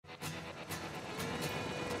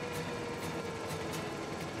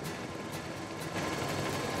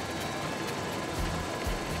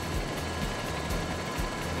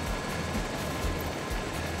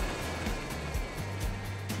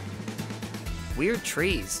weird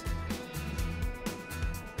trees.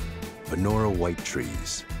 Banora white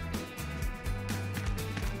trees.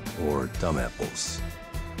 Or dumb apples.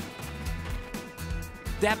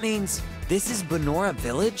 That means this is Banora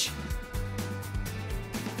Village?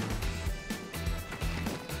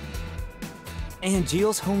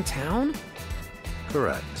 Angeal's hometown?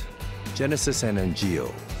 Correct. Genesis and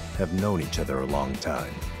Angeal have known each other a long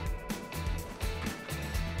time.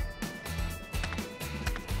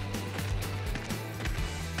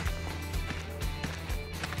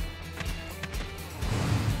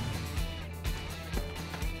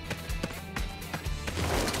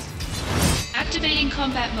 Activating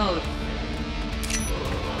combat mode.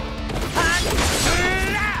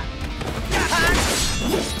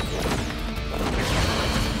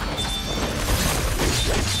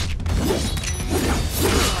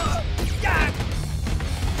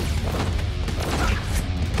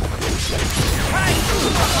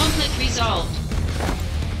 Conflict resolved.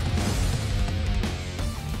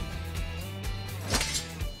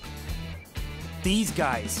 These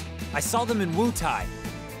guys. I saw them in Wutai.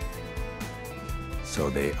 So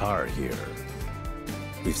they are here.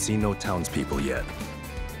 We've seen no townspeople yet.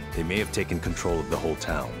 They may have taken control of the whole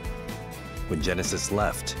town. When Genesis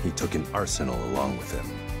left, he took an arsenal along with him.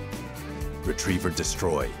 Retrieve or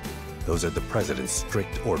destroy. Those are the President's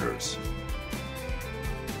strict orders.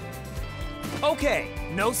 Okay,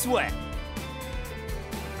 no sweat.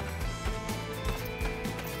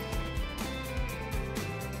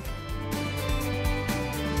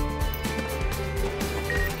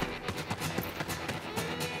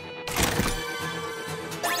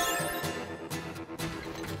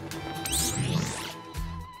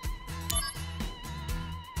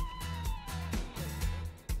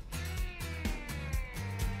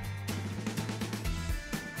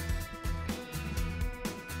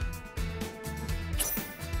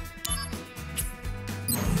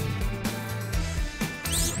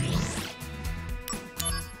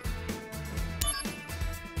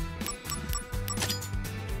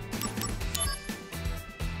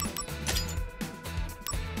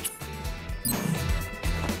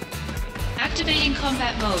 Activating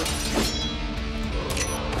combat mode.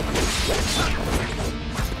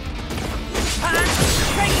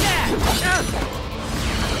 Take that!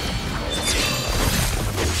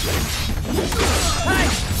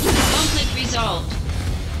 Conflict resolved.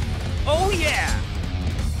 Oh yeah!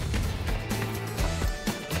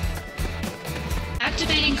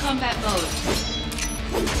 Activating combat mode.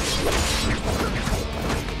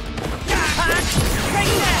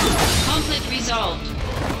 Take that! Conflict resolved.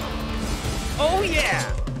 Oh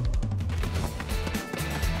yeah!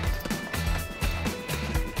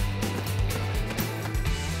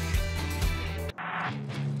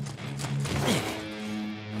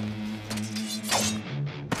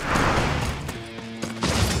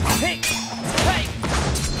 Hey! Hey!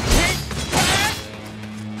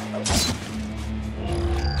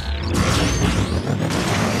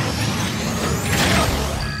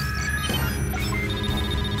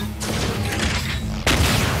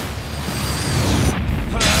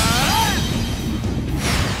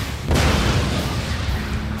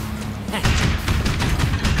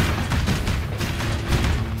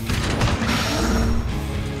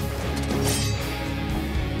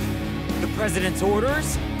 President's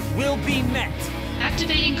orders will be met.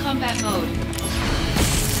 Activating combat mode.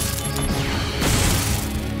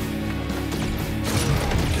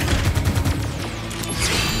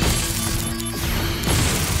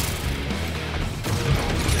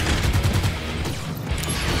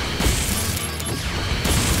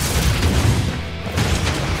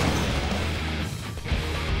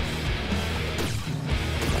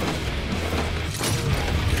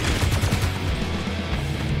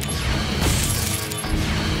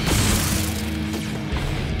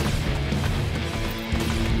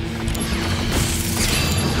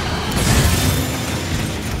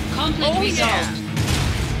 Conflict resolved.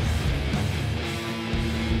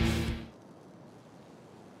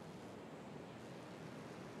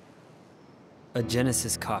 A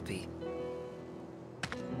Genesis copy.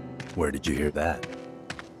 Where did you hear that?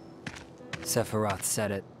 Sephiroth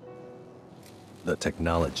said it. The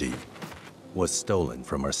technology was stolen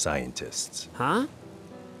from our scientists. Huh?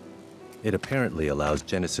 It apparently allows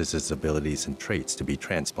Genesis's abilities and traits to be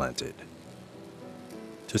transplanted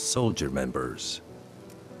to soldier members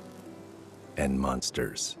and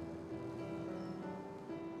monsters.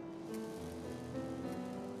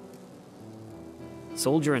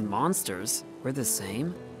 Soldier and monsters? We're the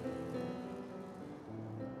same?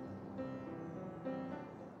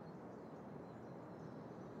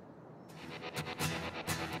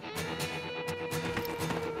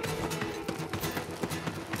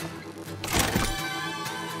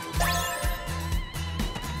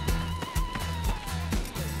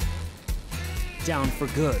 down for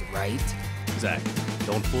good, right? Zack,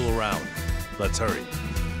 don't fool around. Let's hurry.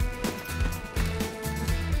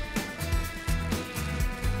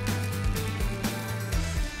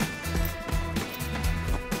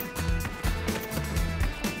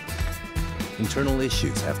 Internal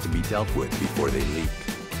issues have to be dealt with before they leak.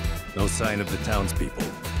 No sign of the townspeople.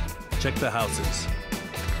 Check the houses.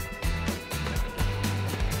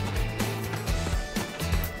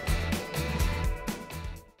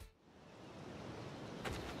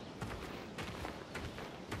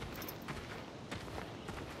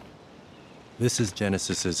 This is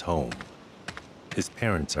Genesis's home. His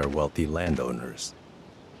parents are wealthy landowners.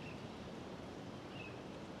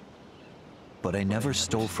 But I never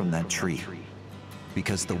stole from that tree,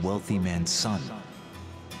 because the wealthy man's son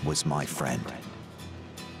was my friend.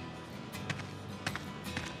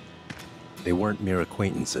 They weren't mere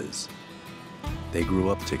acquaintances. They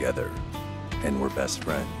grew up together and were best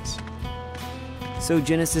friends. So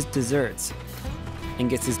Genesis deserts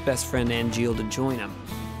and gets his best friend Angeal to join him.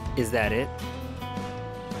 Is that it?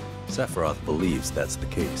 Sephiroth believes that's the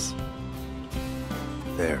case.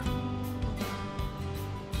 There.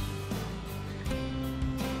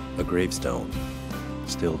 A gravestone,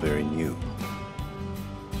 still very new.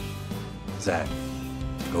 Zack,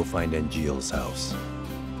 go find Angeal's house.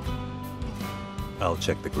 I'll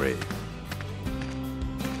check the grave.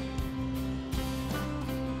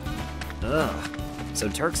 Ugh. So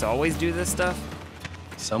Turks always do this stuff?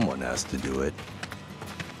 Someone has to do it.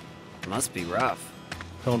 Must be rough.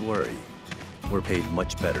 Don't worry. We're paid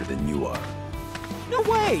much better than you are. No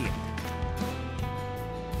way!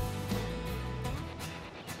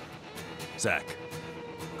 Zack,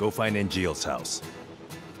 go find Angeal's house.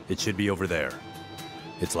 It should be over there.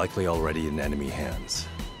 It's likely already in enemy hands.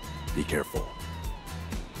 Be careful.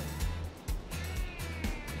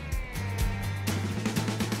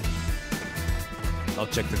 I'll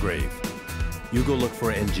check the grave. You go look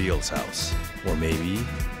for Angeal's house. Or maybe,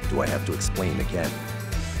 do I have to explain again?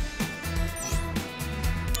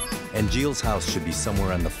 Angeal's house should be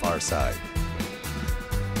somewhere on the far side.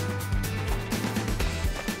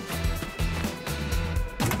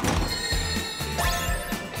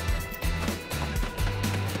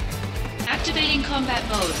 Activating combat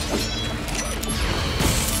mode.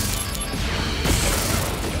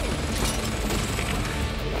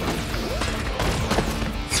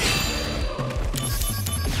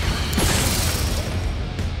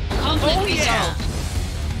 Conflict resolved.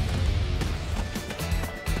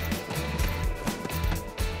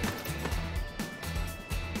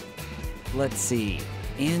 Let's see.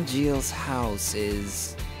 Angeal's house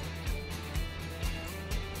is...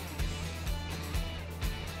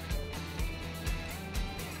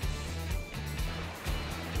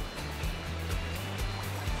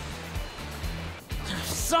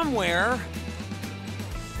 somewhere.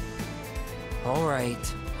 All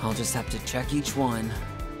right, I'll just have to check each one.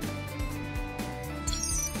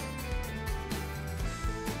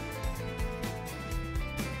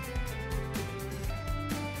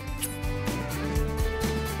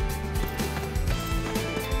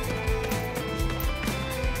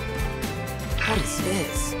 What is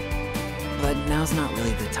this? But now's not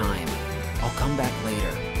really the time. I'll come back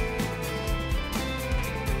later.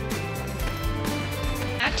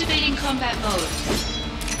 Activating combat mode.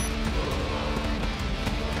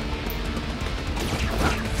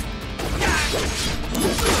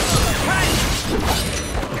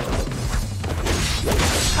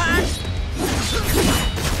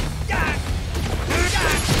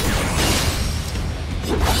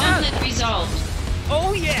 Conflict resolved.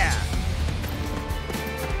 Oh yeah!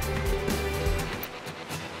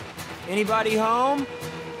 Anybody home?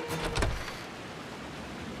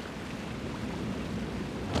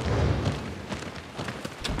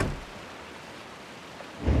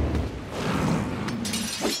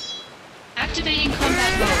 Activating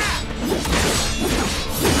combat mode.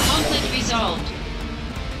 Conflict resolved.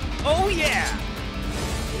 Oh yeah!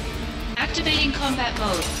 Activating combat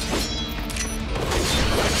mode.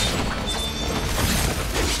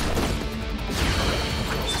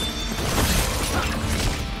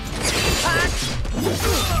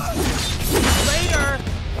 Later!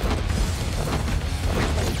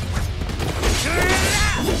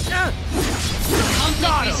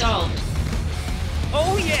 Conflict resolved.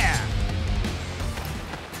 Oh yeah!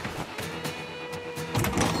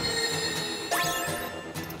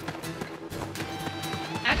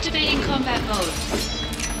 Activating combat mode.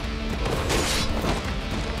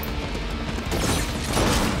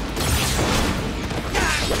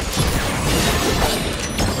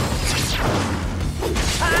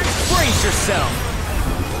 Brace yourself!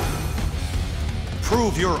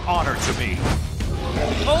 Prove your honor to me.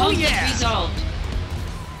 Oh Conflict yeah! resolved.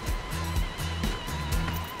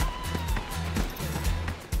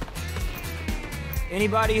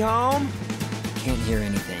 Anybody home? Can't hear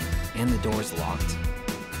anything, and the door's locked.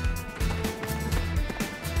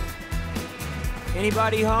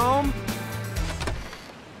 Anybody home?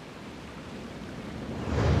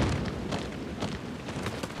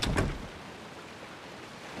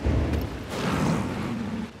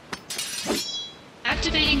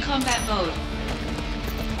 Activating combat mode.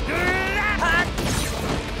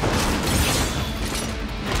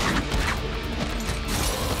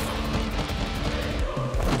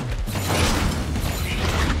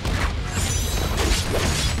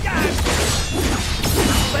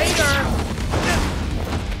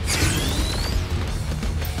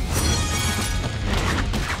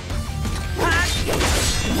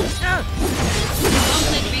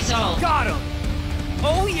 Conflict resolved. Got him!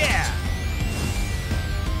 Oh yeah!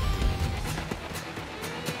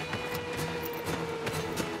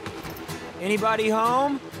 Anybody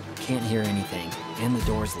home? Can't hear anything, and the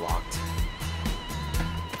door's locked.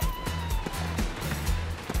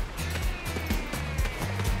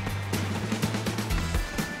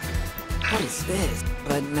 What is this?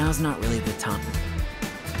 But now's not really the time.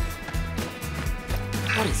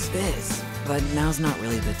 What is this? But now's not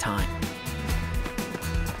really the time.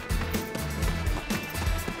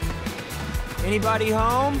 Anybody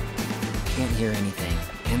home? Can't hear anything,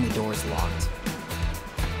 and the door's locked.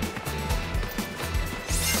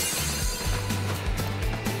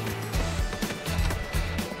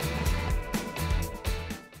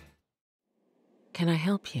 Can I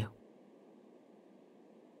help you?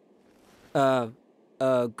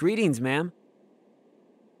 Greetings, ma'am.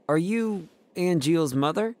 Are you Angeal's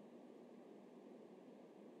mother?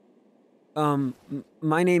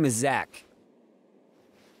 My name is Zack.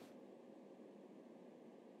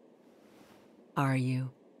 Are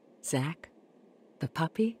you Zack, the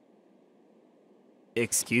puppy?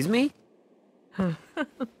 Excuse me?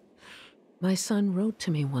 My son wrote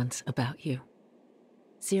to me once about you.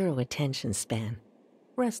 0 attention span.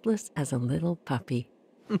 Restless as a little puppy.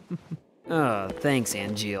 Thanks,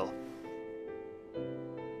 Angeal.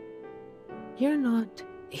 You're not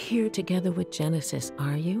here together with Genesis,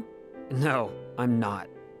 are you? No, I'm not.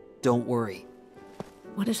 Don't worry.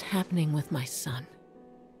 What is happening with my son?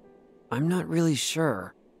 I'm not really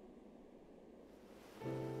sure.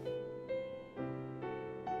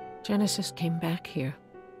 Genesis came back here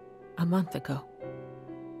a month ago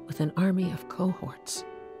with an army of cohorts.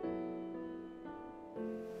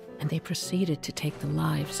 And they proceeded to take the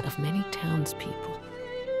lives of many townspeople.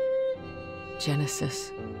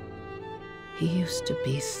 Genesis, he used to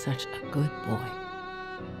be such a good boy.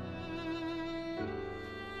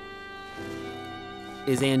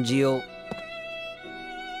 Is Angeal...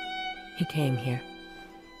 He came here,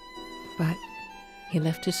 but he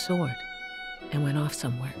left his sword and went off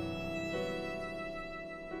somewhere.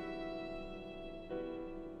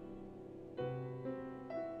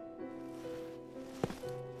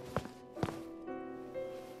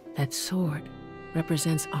 That sword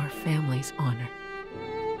represents our family's honor.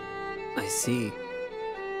 I see.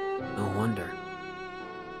 No wonder.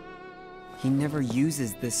 He never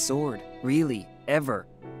uses this sword, really, ever.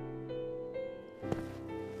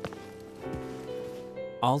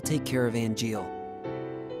 I'll take care of Angeal.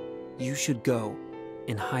 You should go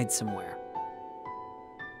and hide somewhere.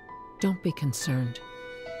 Don't be concerned.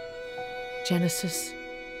 Genesis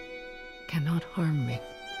cannot harm me.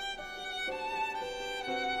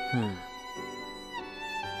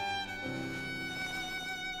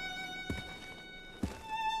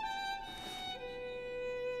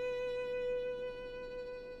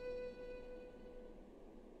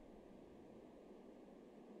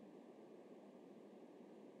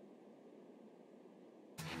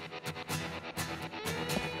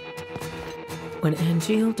 When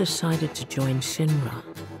Angeal decided to join Shinra,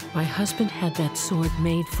 my husband had that sword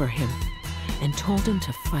made for him and told him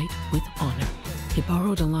to fight with honor. He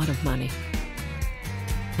borrowed a lot of money.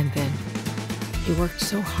 And then, he worked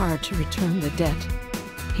so hard to return the debt,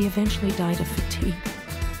 he eventually died of fatigue.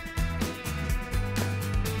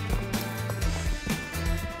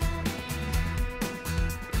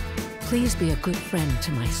 Please be a good friend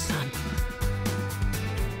to my son.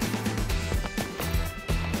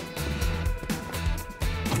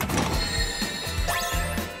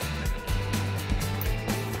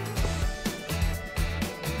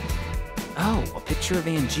 Oh, a picture of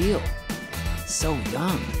Angeal. So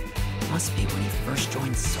young. Must be when he first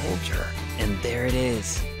joined Soldier. And there it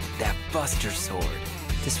is. That Buster sword.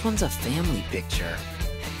 This one's a family picture.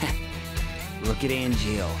 Look at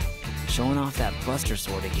Angeal. Showing off that Buster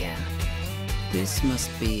sword again. This must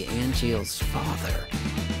be Angeal's father.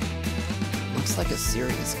 Looks like a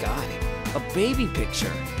serious guy. A baby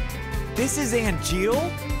picture. This is Angeal?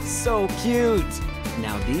 So cute.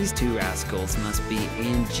 Now these two rascals must be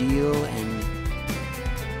Angeal and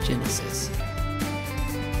Genesis.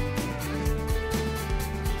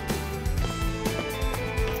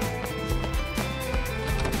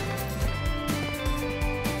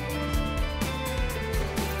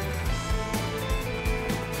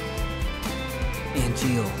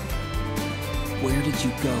 Angeal, where did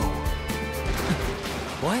you go?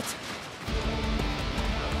 What?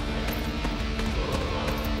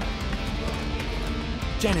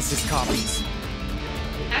 Genesis copies.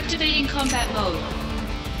 Activating combat mode.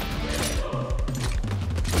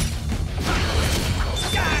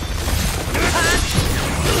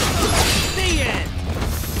 The end!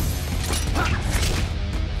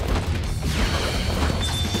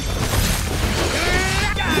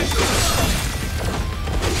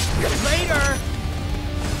 Later!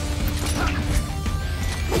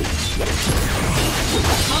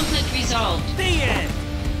 Conflict resolved. The end!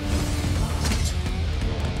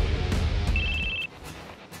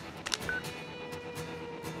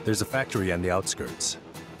 There's a factory on the outskirts.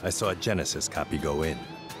 I saw a Genesis copy go in.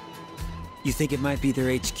 You think it might be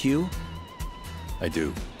their HQ? I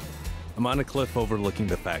do. I'm on a cliff overlooking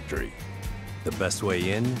the factory. The best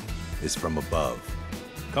way in is from above.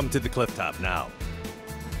 Come to the cliff top now.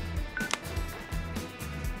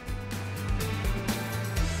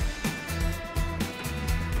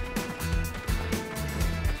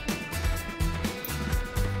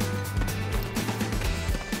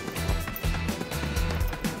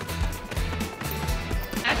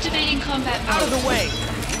 Activating combat mode. Out of the way!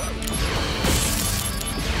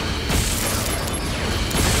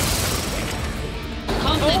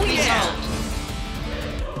 Conflict yeah! resolved.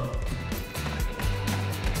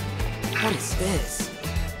 What is this?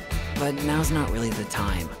 But now's not really the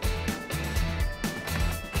time.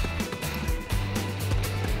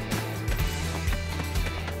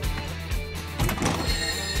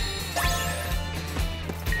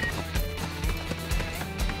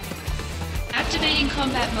 Activating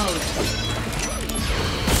combat mode.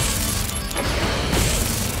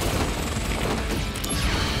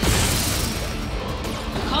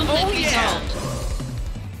 Conflict resolved.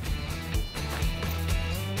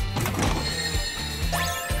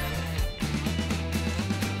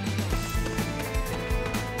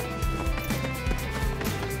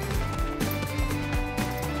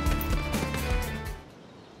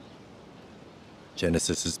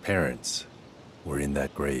 Genesis's parents were in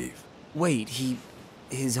that grave. Wait,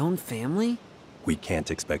 his own family? We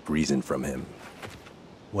can't expect reason from him.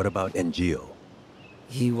 What about Angeal?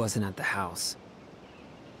 He wasn't at the house.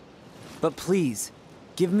 But please,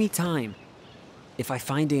 give me time. If I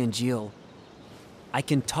find Angeal, I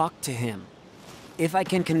can talk to him. If I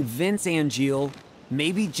can convince Angeal,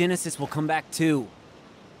 maybe Genesis will come back too.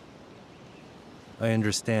 I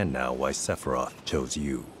understand now why Sephiroth chose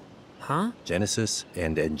you. Huh? Genesis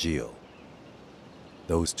and Angeal.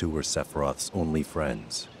 Those two were Sephiroth's only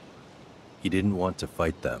friends. He didn't want to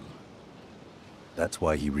fight them. That's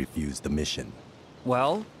why he refused the mission.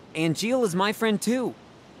 Well, Angeal is my friend too.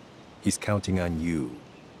 He's counting on you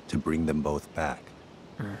to bring them both back.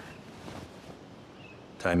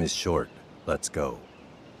 Time is short. Let's go.